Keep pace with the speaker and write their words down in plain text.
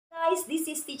guys, this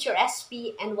is Teacher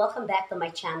Espie and welcome back to my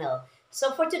channel.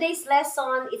 So for today's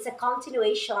lesson, it's a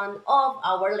continuation of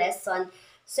our lesson.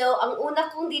 So ang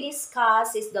una kong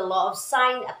diniscuss is the law of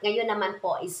sine at ngayon naman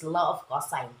po is law of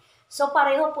cosine. So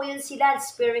pareho po yun sila,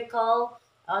 spherical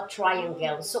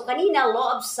triangle. So kanina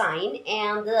law of sine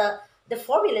and the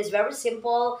formula is very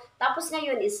simple. Tapos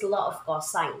ngayon is law of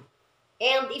cosine.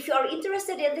 And if you are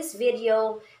interested in this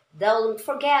video, don't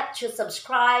forget to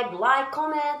subscribe, like,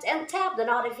 comment, and tap the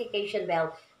notification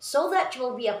bell so that you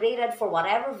will be updated for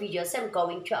whatever videos I'm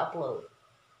going to upload.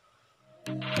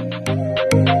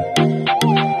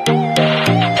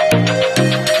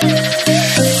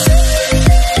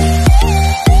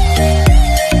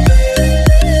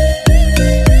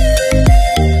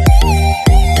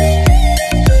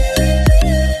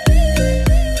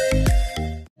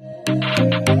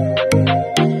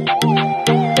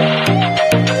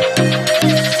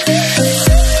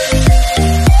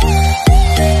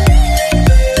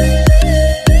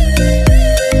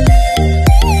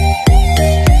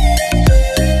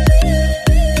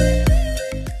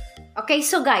 Okay,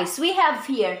 so guys, we have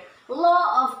here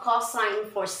law of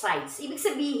cosine for sides. Ibig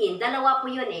sabihin, dalawa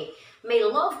po yun eh. May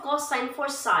law of cosine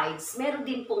for sides, meron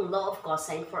din pong law of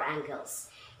cosine for angles.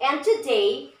 And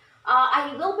today,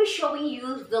 I will be showing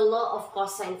you the law of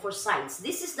cosine for sides.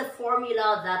 This is the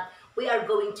formula that we are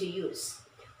going to use.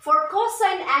 For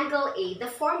cosine angle A, the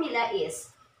formula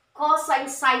is cosine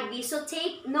side B. So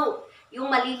take note, yung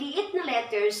maliliit na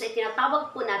letters ay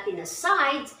tinatawag po natin na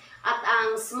sides, at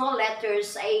ang small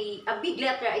letters ay, big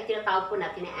letter ay tinatawag po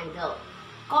natin na angle.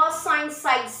 Cosine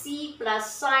side C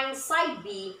plus sine side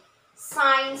B,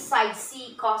 sine side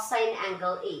C, cosine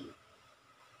angle A.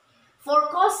 For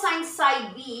cosine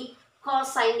side B,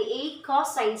 cosine A,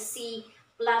 cosine C,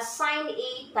 plus sine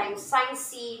A times sine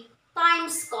C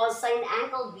times cosine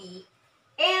angle B,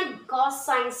 and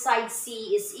cosine side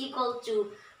C is equal to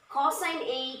cosine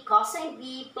A, cosine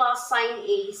B, plus sine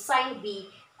A, sine B,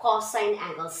 cosine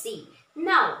angle C.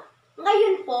 Now,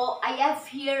 ngayon po, I have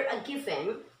here a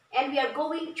given and we are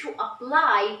going to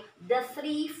apply the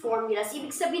three formulas.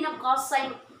 Ibig sabihin ng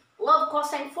cosine, law of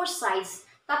cosine for sides,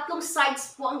 tatlong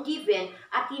sides po ang given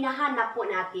at hinahanap po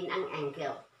natin ang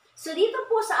angle. So dito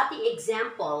po sa ating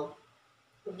example,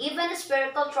 given a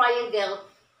spherical triangle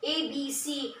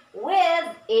ABC with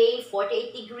a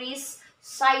 48 degrees,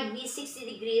 side B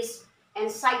 60 degrees,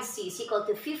 and side C is equal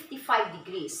to 55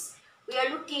 degrees. We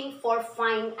are looking for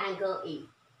find angle A.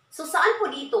 So, saan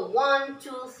po dito? 1,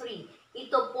 2, 3.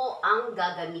 Ito po ang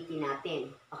gagamitin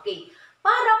natin. Okay.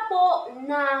 Para po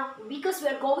na, because we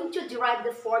are going to derive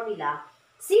the formula,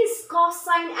 since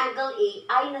cosine angle A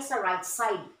ay nasa right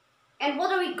side. And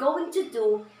what are we going to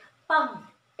do? Pag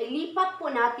ilipat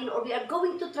po natin, or we are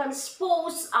going to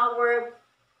transpose our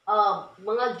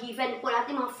mga given po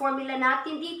natin, mga formula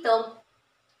natin dito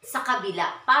sa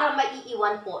kabila para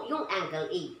maiiwan po yung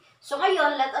angle A. So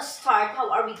ngayon, let us start.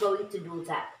 How are we going to do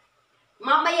that?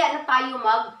 Mamaya na tayo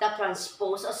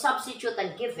mag-transpose o substitute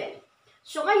ang given.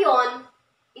 So ngayon,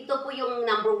 ito po yung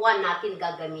number 1 natin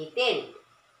gagamitin.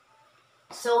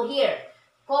 So here,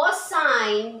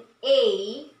 cosine A.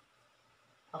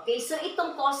 Okay, so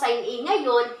itong cosine A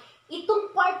ngayon,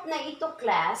 itong part na ito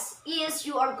class is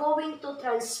you are going to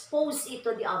transpose it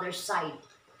to the other side.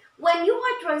 When you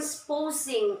are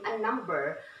transposing a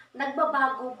number,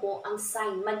 nagbabago po ang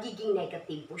sign, magiging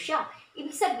negative po siya.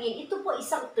 Ibig sabihin, ito po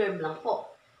isang term lang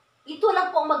po. Ito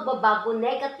lang po ang magbabago,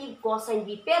 negative cosine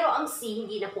B, pero ang C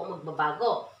hindi na po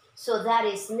magbabago. So that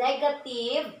is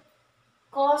negative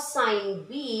cosine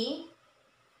B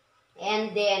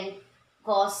and then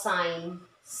cosine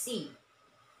C.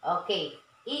 Okay,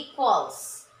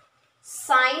 equals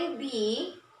sine B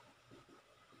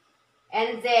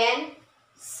and then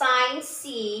sine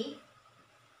C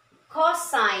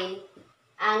cosine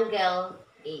angle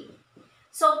A.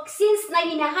 So, since na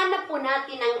hinahanap po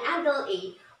natin ang angle A,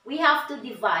 we have to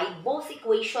divide both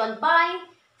equation by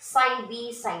sine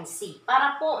B, sine C.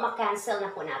 Para po makancel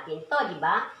na po natin to, di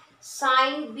ba?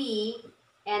 Sine B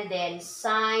and then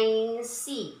sine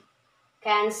C.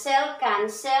 Cancel,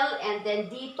 cancel, and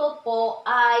then dito po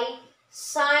ay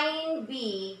sine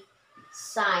B,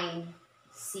 sine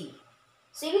C.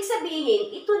 So, ibig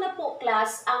sabihin, ito na po,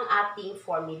 class, ang ating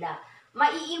formula.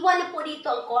 Maiiwan na po dito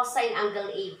ang cosine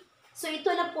angle A. So, ito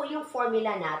na po yung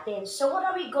formula natin. So, what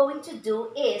are we going to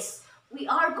do is, we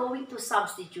are going to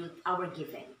substitute our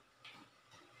given.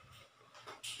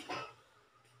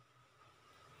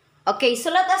 Okay,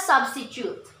 so let us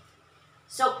substitute.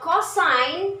 So,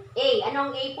 cosine A.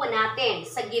 Anong A po natin?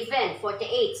 Sa given,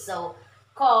 48. So,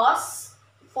 cos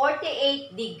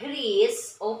 48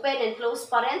 degrees, open and close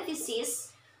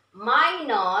parenthesis,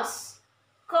 minus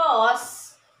cos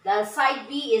side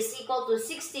B is equal to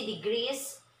 60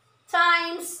 degrees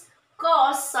times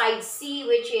cos side C,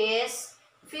 which is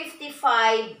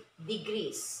 55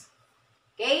 degrees.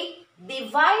 Okay?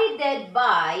 Divided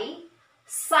by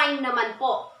sine naman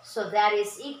po. So that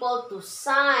is equal to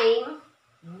sine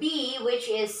B, which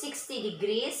is 60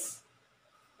 degrees.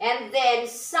 And then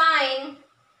sine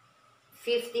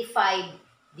 55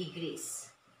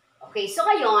 degrees. Okay, so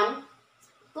ngayon,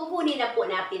 kukunin na po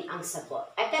natin ang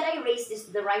sagot. I can erase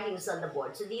the writings on the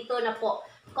board. So dito na po,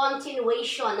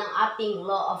 continuation ng ating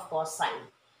law of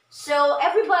cosine. So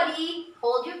everybody,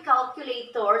 hold your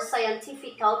calculator,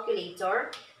 scientific calculator.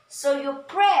 So you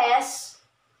press,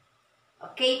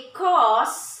 okay,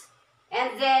 cos,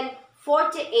 and then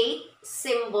 48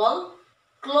 symbol,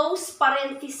 close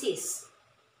parenthesis.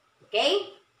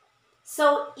 Okay?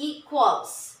 So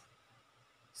equals.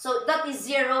 So that is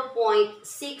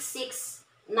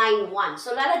 0.6691.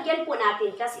 So lalagyan po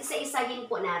natin, kasi isa-isahin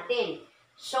po natin.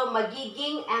 So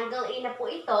magiging angle A na po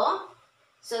ito.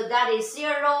 So that is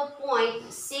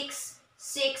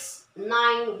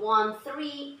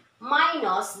 0.66913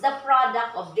 minus the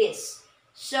product of this.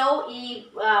 So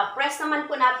i-press naman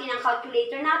po natin ang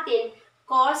calculator natin,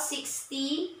 cos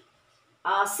 60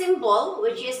 symbol,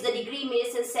 which is the degree,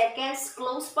 minutes, and seconds,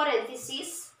 close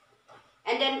parenthesis,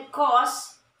 and then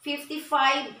cos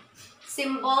 55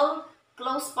 symbol,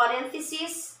 close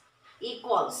parenthesis,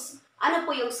 equals. Ano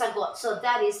po yung sagot? So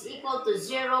that is equal to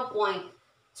 0.2867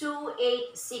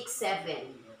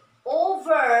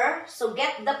 over, so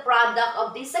get the product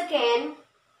of this again,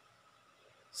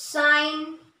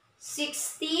 sine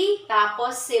 60,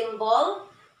 tapos symbol,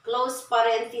 close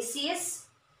parenthesis,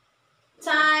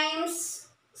 times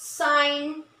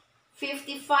sine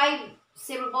 55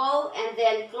 symbol, and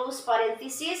then close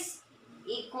parenthesis,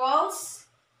 equals.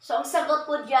 So, ang sagot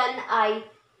po dyan ay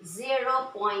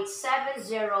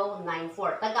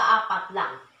 0.7094. Taga-apat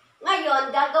lang. Ngayon,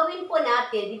 gagawin po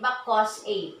natin, di ba, cos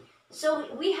A. So,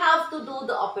 we have to do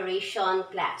the operation,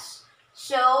 class.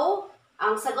 So,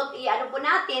 ang sagot ano po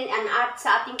natin,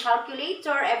 sa ating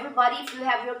calculator, everybody, if you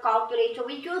have your calculator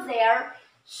with you there,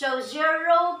 so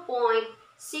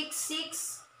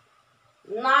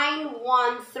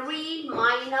 0.66913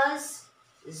 minus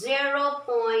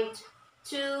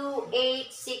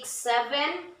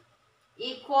 0.2867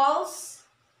 equals,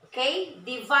 okay,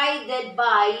 divided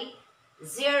by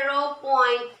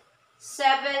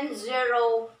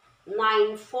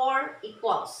 0.7094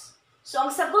 equals. So,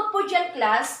 ang sagot po dyan,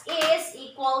 class, is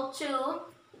equal to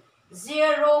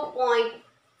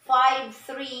 0.53908.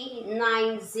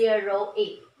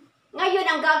 Ngayon,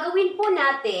 ang gagawin po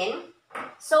natin,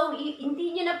 so,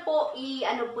 hindi nyo na po,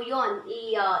 i-delete.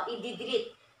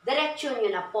 Diretso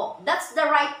nyo na po. That's the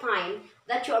right time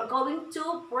that you are going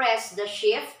to press the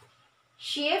shift,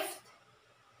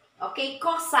 okay,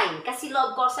 cosine. Kasi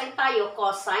log cosine tayo,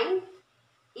 cosine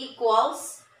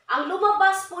equals, ang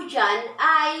lumabas po dyan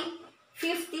ay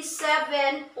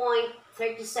 57.37.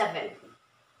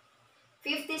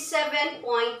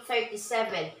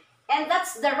 57.37. And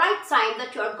that's the right time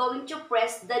that you are going to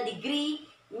press the degree,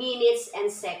 minutes,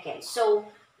 and seconds. So,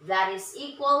 that is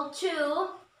equal to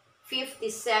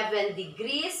 57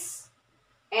 degrees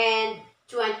and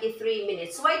 23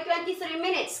 minutes. Why 23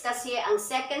 minutes? Kasi ang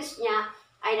seconds niya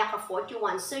ay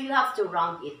naka-41. So, you have to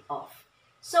round it off.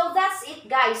 So, that's it,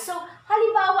 guys. So,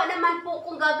 halimbawa naman po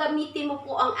kung gagamitin mo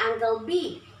po ang angle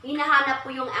B. Hinahanap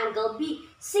po yung angle B.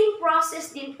 Same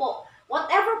process din po.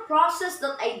 Whatever process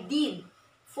that I did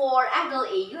for angle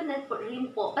A, yun na rin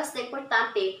po. Basta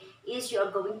importante is you are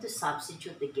going to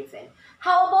substitute the given.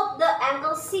 How about the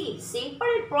angle C? Same pa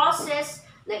rin process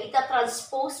na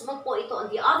ita-transpose mo po ito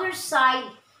on the other side,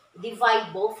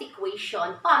 divide both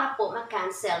equation para po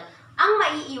ma-cancel. Ang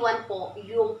maiiwan po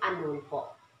yung unknown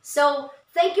po. So,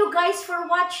 thank you guys for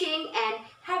watching and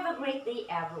have a great day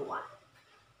everyone.